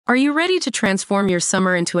Are you ready to transform your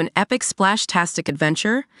summer into an epic splash-tastic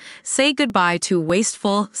adventure? Say goodbye to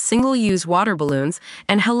wasteful, single-use water balloons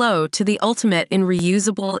and hello to the ultimate in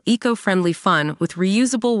reusable, eco-friendly fun with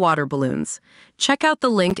reusable water balloons. Check out the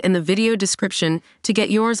link in the video description to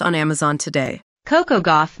get yours on Amazon today. Coco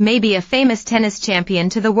Gauff may be a famous tennis champion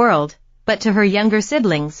to the world, but to her younger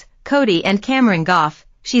siblings, Codey and Cameron Gauff,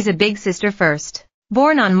 she's a big sister first.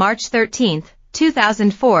 Born on March 13,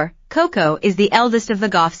 2004, Coco is the eldest of the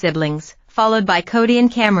Gauff siblings, followed by Codey and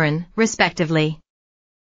Cameron, respectively.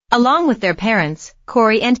 Along with their parents,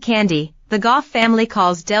 Corey and Candy, the Gauff family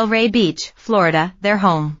calls Delray Beach, Florida, their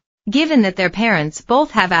home. Given that their parents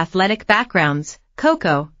both have athletic backgrounds,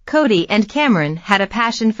 Coco, Codey and Cameron had a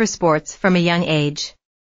passion for sports from a young age.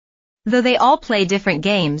 Though they all play different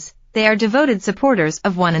games, they are devoted supporters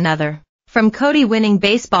of one another. From Codey winning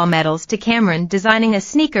baseball medals to Cameron designing a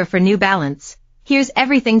sneaker for New Balance, here's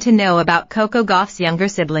everything to know about Coco Gauff's younger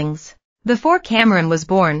siblings. Before Cameron was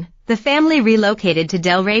born, the family relocated to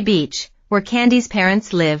Delray Beach, where Candy's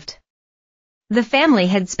parents lived. The family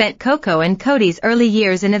had spent Coco and Codey's early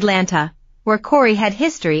years in Atlanta, where Corey had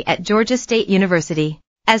history at Georgia State University.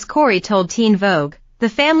 As Corey told Teen Vogue, the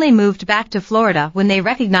family moved back to Florida when they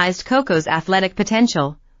recognized Coco's athletic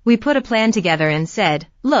potential. "We put a plan together and said,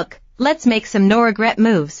 look, let's make some no-regret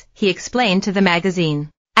moves," he explained to the magazine.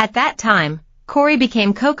 At that time, Corey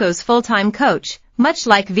became Coco's full-time coach, much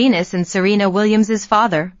like Venus and Serena Williams'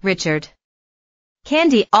 father, Richard.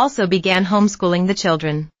 Candy also began homeschooling the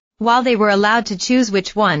children. While they were allowed to choose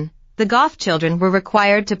which one, the Gauff children were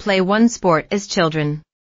required to play one sport as children.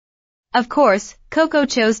 Of course, Coco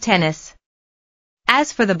chose tennis.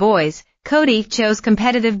 As for the boys, Codey chose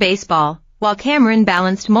competitive baseball, while Cameron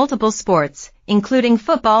balanced multiple sports, including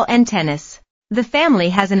football and tennis. The family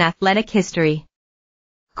has an athletic history.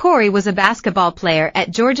 Corey was a basketball player at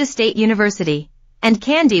Georgia State University, and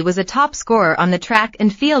Candy was a top scorer on the track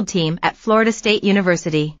and field team at Florida State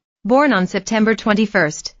University. Born on September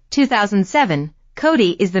 21, 2007,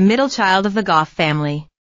 Codey is the middle child of the Gauff family.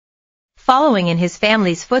 Following in his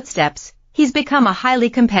family's footsteps, he's become a highly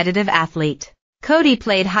competitive athlete. Codey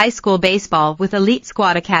played high school baseball with Elite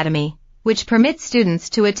Squad Academy, which permits students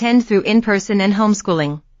to attend through in-person and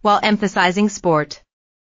homeschooling, while emphasizing sport.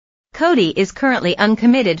 Codey is currently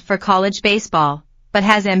uncommitted for college baseball, but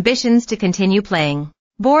has ambitions to continue playing.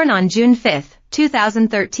 Born on June 5,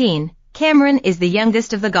 2013, Cameron is the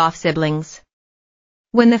youngest of the Gauff siblings.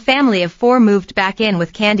 When the family of four moved back in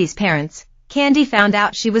with Candy's parents, Candy found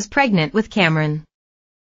out she was pregnant with Cameron.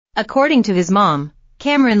 According to his mom,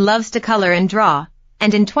 Cameron loves to color and draw,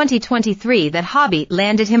 and in 2023 that hobby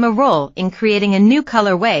landed him a role in creating a new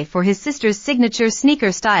colorway for his sister's signature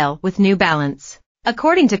sneaker style with New Balance.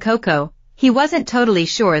 According to Coco, he wasn't totally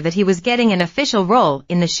sure that he was getting an official role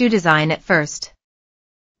in the shoe design at first.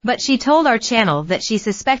 But she told our channel that she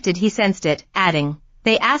suspected he sensed it, adding,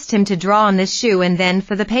 "They asked him to draw on this shoe and then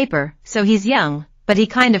for the paper, so he's young, but he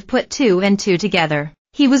kind of put two and two together.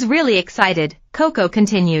 He was really excited," Coco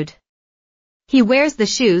continued. "He wears the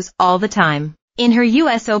shoes all the time." In her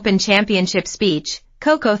US Open Championship speech,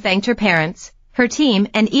 Coco thanked her parents, her team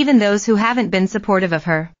and even those who haven't been supportive of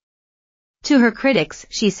her. To her critics,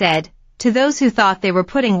 she said, "To those who thought they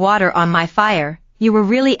were putting water on my fire, you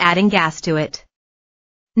were really adding gas to it.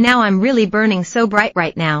 Now I'm really burning so bright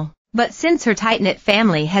right now." But since her tight-knit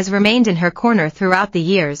family has remained in her corner throughout the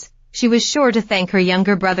years, she was sure to thank her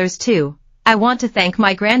younger brothers too. "I want to thank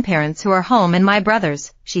my grandparents who are home and my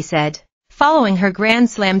brothers," she said. Following her Grand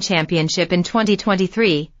Slam championship in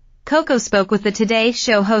 2023, Coco spoke with the Today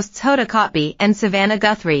Show hosts Hoda Kotb and Savannah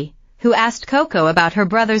Guthrie, who asked Coco about her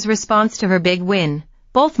brother's response to her big win.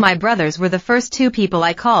 "Both my brothers were the first two people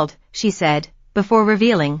I called," she said, before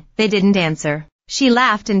revealing they didn't answer. She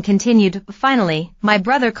laughed and continued, "Finally, my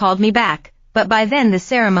brother called me back, but by then the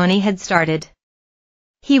ceremony had started.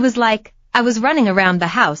 He was like, I was running around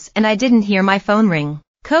the house and I didn't hear my phone ring."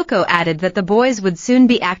 Coco added that the boys would soon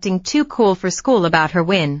be acting too cool for school about her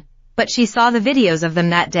win, but she saw the videos of them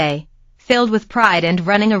that day, filled with pride and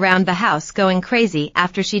running around the house going crazy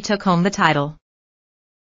after she took home the title.